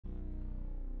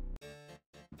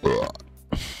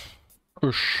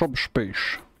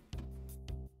Subspace.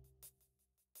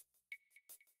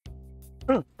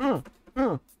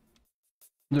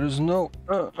 There's no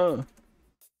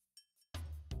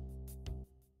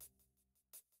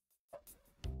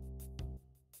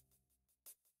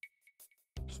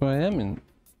So I am in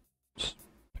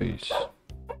space.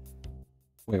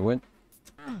 Wait, what?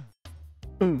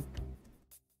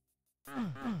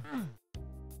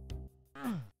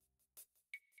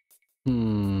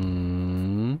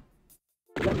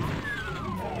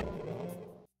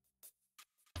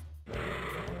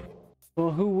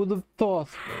 Well, who would have thought?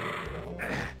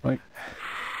 Like,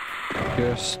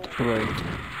 just right.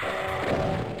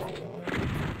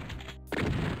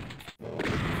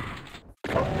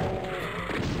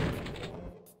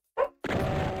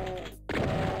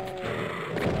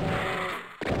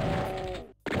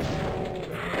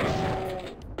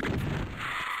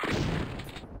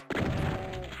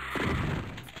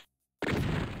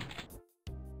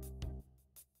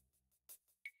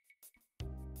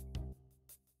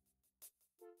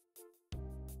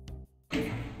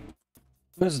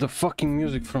 Where's the fucking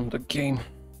music from the game?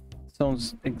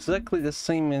 Sounds exactly the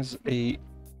same as a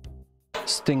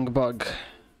sting bug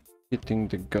hitting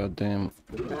the goddamn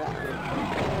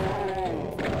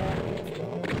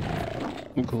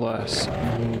glass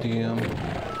medium.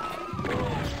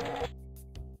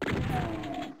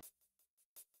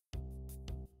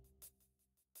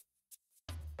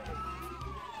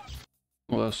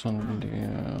 Glass on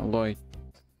the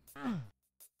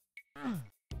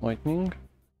lightning.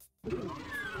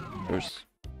 There's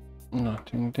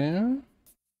nothing there.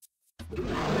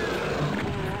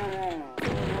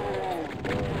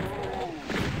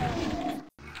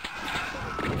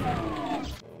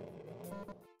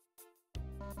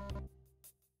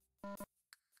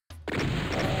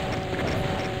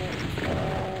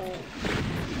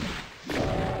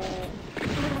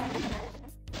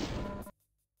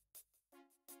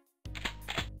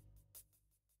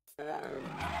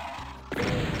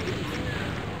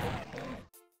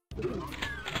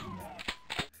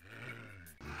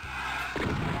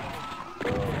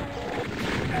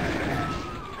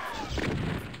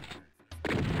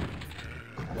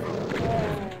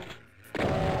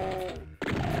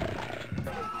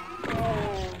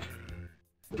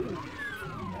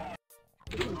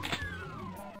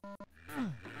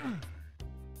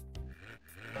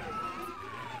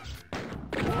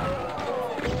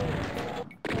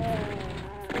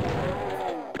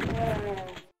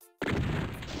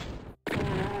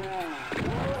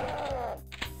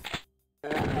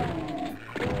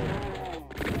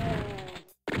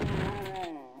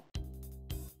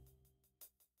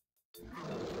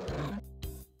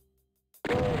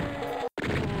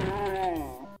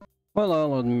 Well,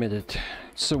 I'll admit it.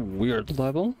 It's a weird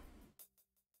level.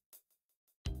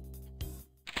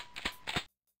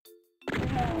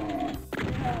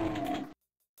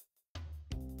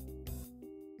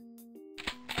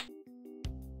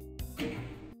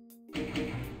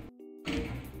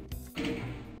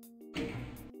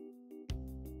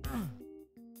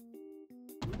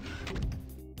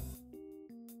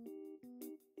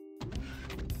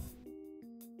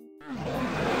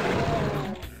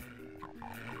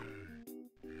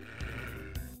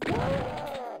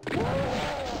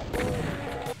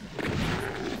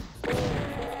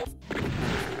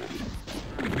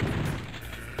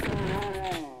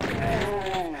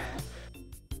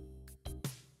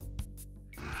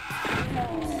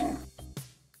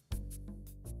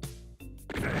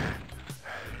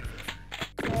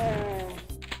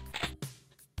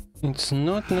 It's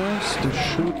not nice to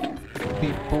shoot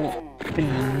people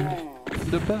in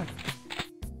the back.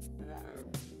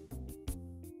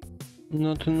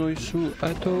 Not nice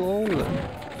at all.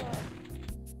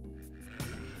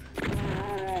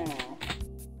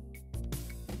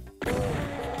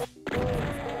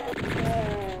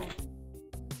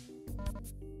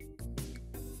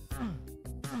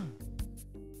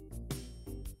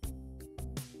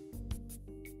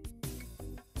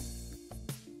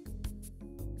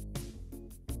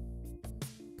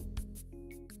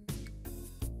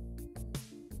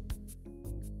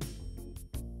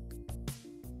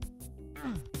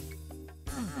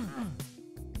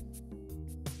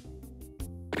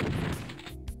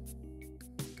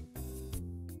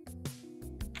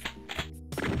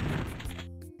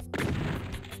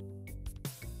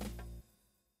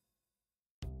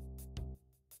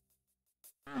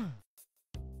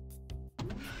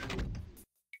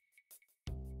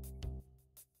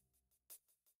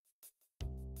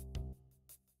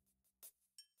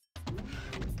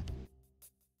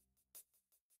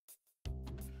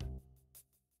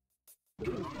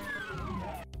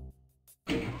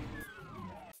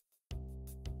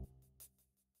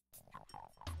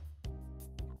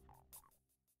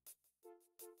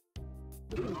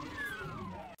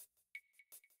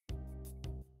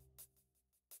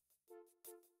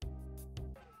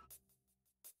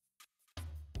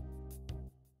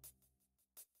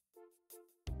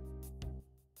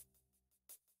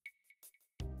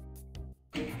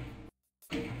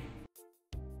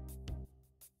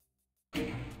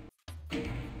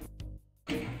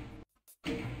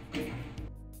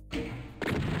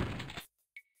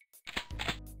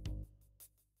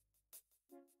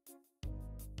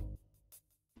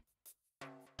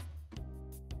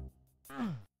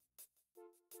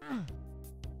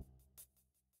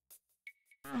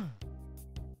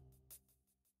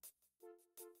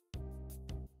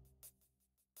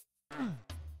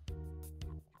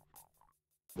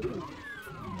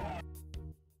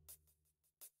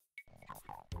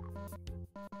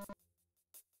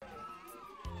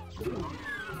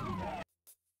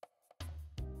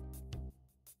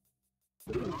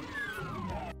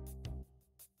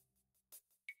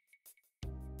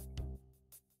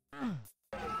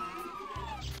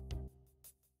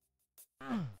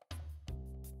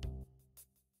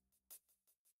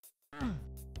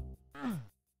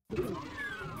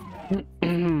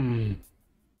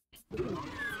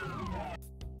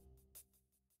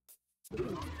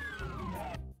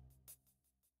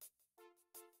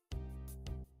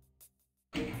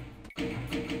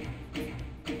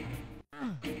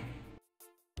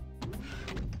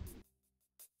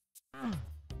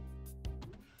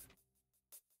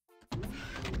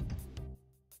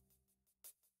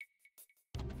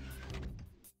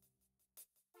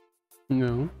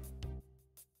 No.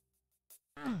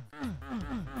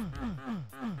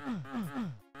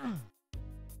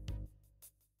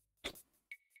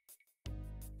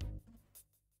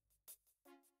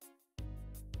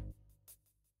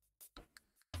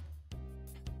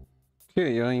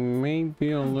 Okay, I may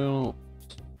be a little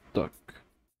stuck.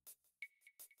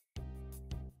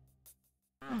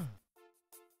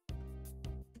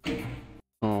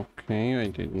 Okay, I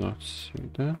did not see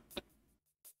that.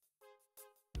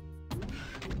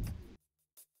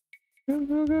 Go,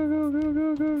 go, go, go, go,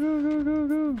 go, go, go, go, go,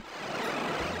 go.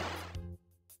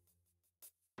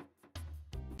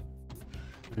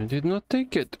 I did not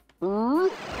take it.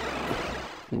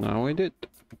 Now I did.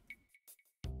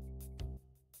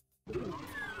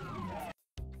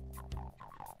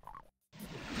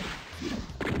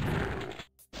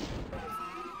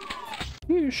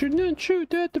 You should not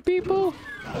shoot at the people.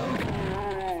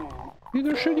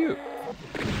 Neither should you.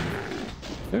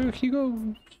 There he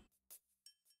goes.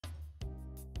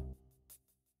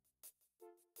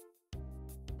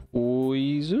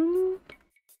 Poison?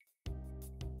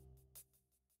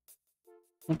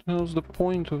 What the hell's the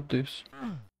point of this?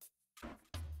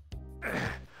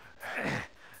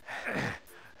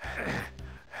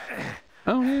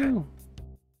 Oh no!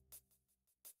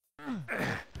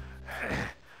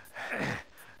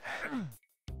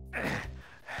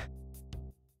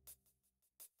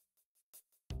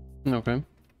 Okay.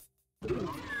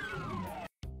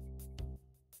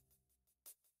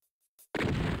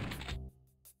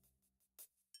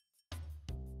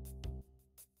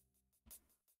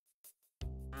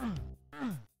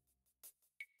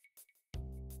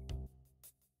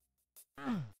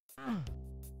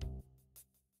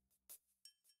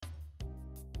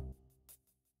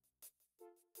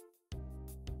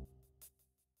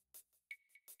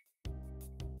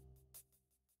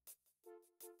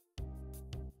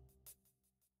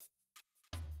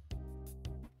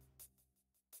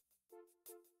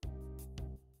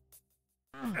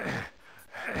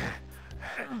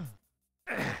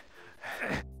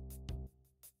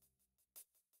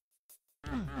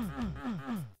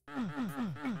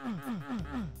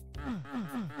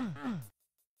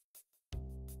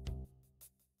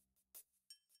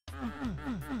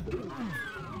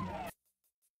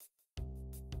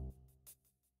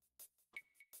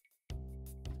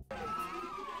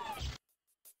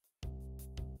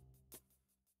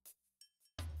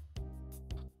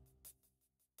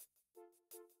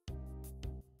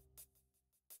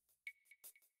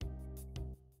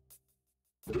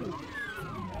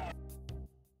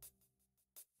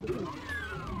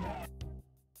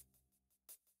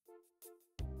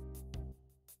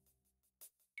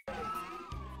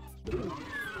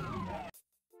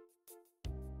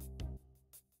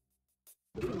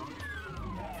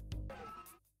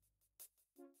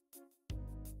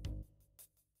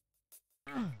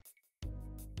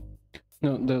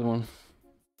 No, that one.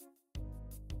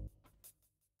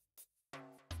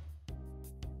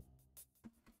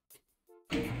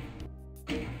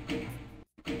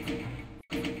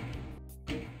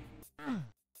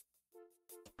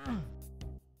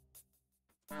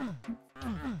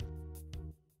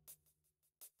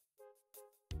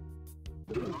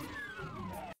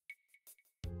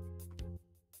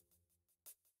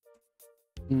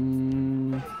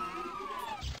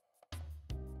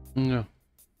 No.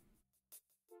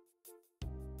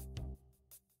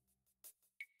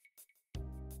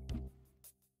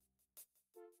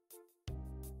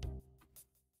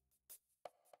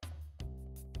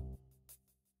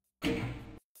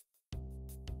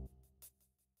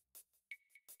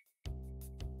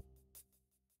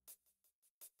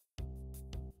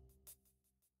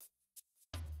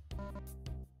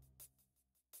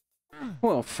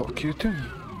 Well, fuck you too.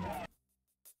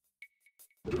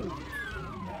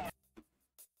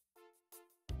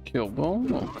 Kill ball,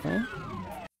 okay.